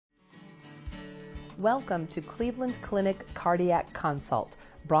Welcome to Cleveland Clinic Cardiac Consult,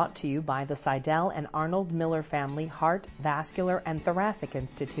 brought to you by the Seidel and Arnold Miller Family Heart, Vascular, and Thoracic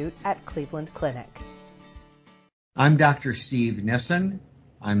Institute at Cleveland Clinic. I'm Dr. Steve Nissen.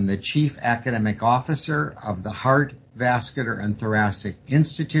 I'm the Chief Academic Officer of the Heart, Vascular, and Thoracic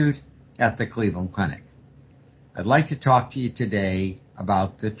Institute at the Cleveland Clinic. I'd like to talk to you today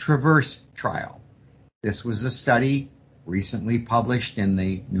about the TRAVERSE trial. This was a study recently published in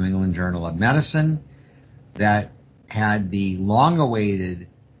the New England Journal of Medicine that had the long-awaited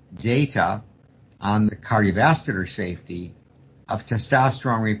data on the cardiovascular safety of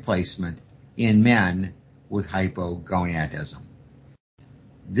testosterone replacement in men with hypogonadism.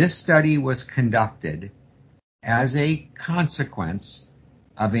 This study was conducted as a consequence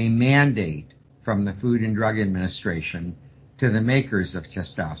of a mandate from the Food and Drug Administration to the makers of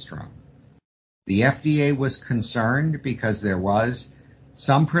testosterone. The FDA was concerned because there was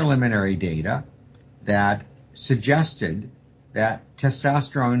some preliminary data that suggested that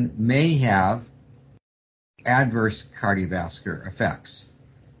testosterone may have adverse cardiovascular effects,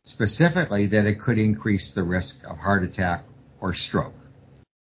 specifically that it could increase the risk of heart attack or stroke.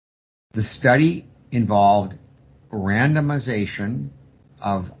 The study involved randomization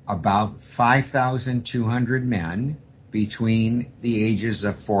of about 5,200 men between the ages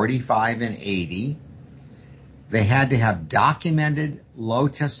of 45 and 80. They had to have documented low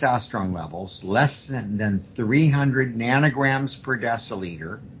testosterone levels, less than 300 nanograms per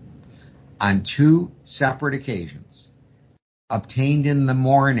deciliter, on two separate occasions, obtained in the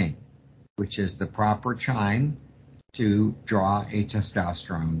morning, which is the proper time to draw a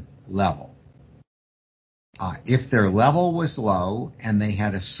testosterone level. If their level was low and they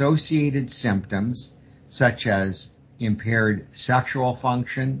had associated symptoms such as impaired sexual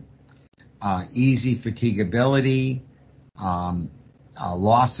function, easy fatigability,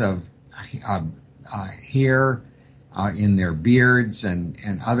 loss of hair in their beards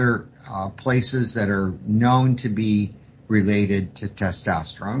and other places that are known to be related to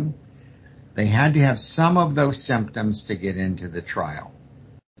testosterone, they had to have some of those symptoms to get into the trial.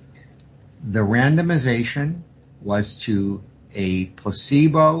 The randomization was to a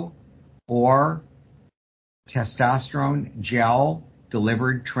placebo or testosterone gel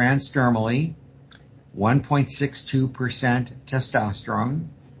delivered transdermally, 1.62% testosterone.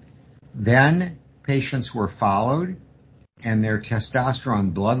 Then patients were followed and their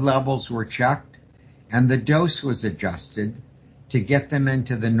testosterone blood levels were checked and the dose was adjusted to get them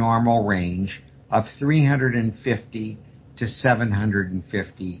into the normal range of 350 to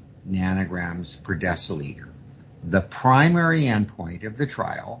 750 nanograms per deciliter. The primary endpoint of the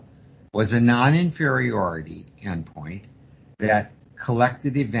trial was a non-inferiority endpoint that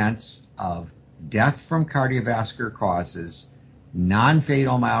collected events of death from cardiovascular causes,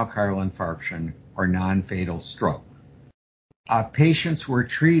 non-fatal myocardial infarction, or non-fatal stroke. Patients were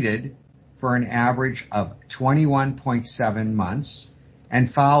treated for an average of 21.7 months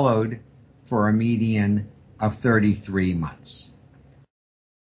and followed for a median of 33 months.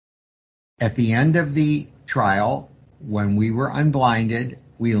 At the end of the trial, when we were unblinded,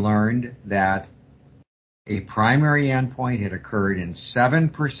 we learned that a primary endpoint had occurred in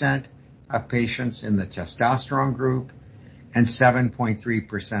 7% of patients in the testosterone group and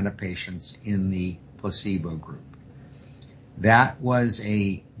 7.3% of patients in the placebo group. That was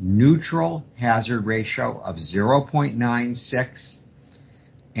a neutral hazard ratio of 0.96,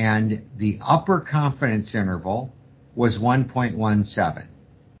 and the upper confidence interval was 1.17.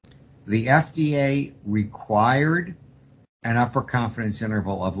 The FDA required an upper confidence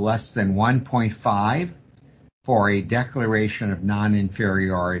interval of less than 1.5 for a declaration of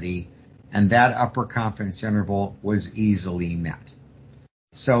non-inferiority, and that upper confidence interval was easily met.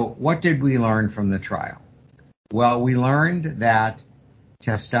 So what did we learn from the trial? Well, we learned that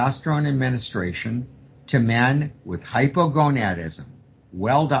testosterone administration to men with hypogonadism,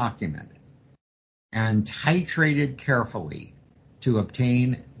 well documented, and titrated carefully to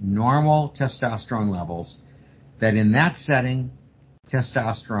obtain normal testosterone levels, that in that setting,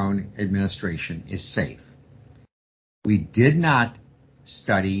 testosterone administration is safe. We did not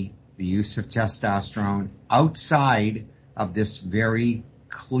study the use of testosterone outside of this very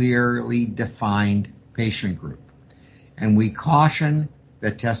clearly defined patient group. And we caution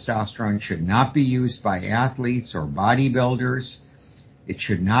that testosterone should not be used by athletes or bodybuilders. It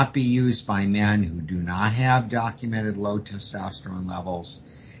should not be used by men who do not have documented low testosterone levels.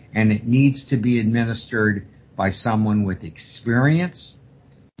 And it needs to be administered by someone with experience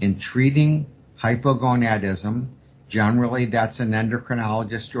in treating hypogonadism. Generally, that's an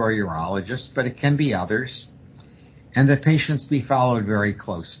endocrinologist or a urologist, but it can be others. And that patients be followed very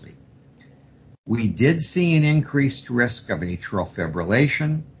closely. We did see an increased risk of atrial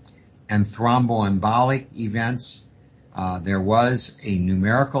fibrillation and thromboembolic events. There was a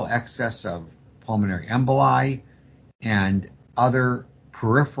numerical excess of pulmonary emboli and other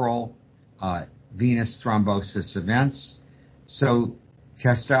peripheral venous thrombosis events. So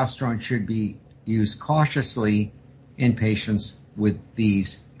testosterone should be used cautiously in patients with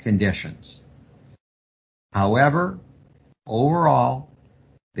these conditions. However, overall,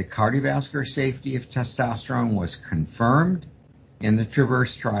 the cardiovascular safety of testosterone was confirmed in the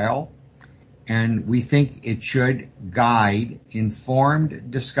TRAVERSE trial, and we think it should guide informed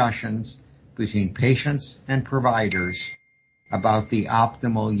discussions between patients and providers about the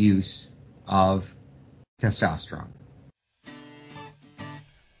optimal use of testosterone.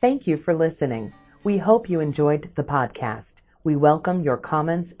 Thank you for listening. We hope you enjoyed the podcast. We welcome your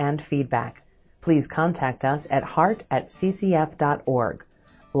comments and feedback. Please contact us at heart@ccf.org.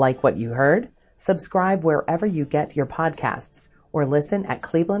 Like what you heard? Subscribe wherever you get your podcasts or listen at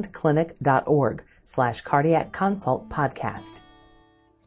clevelandclinic.org/cardiac consult podcast.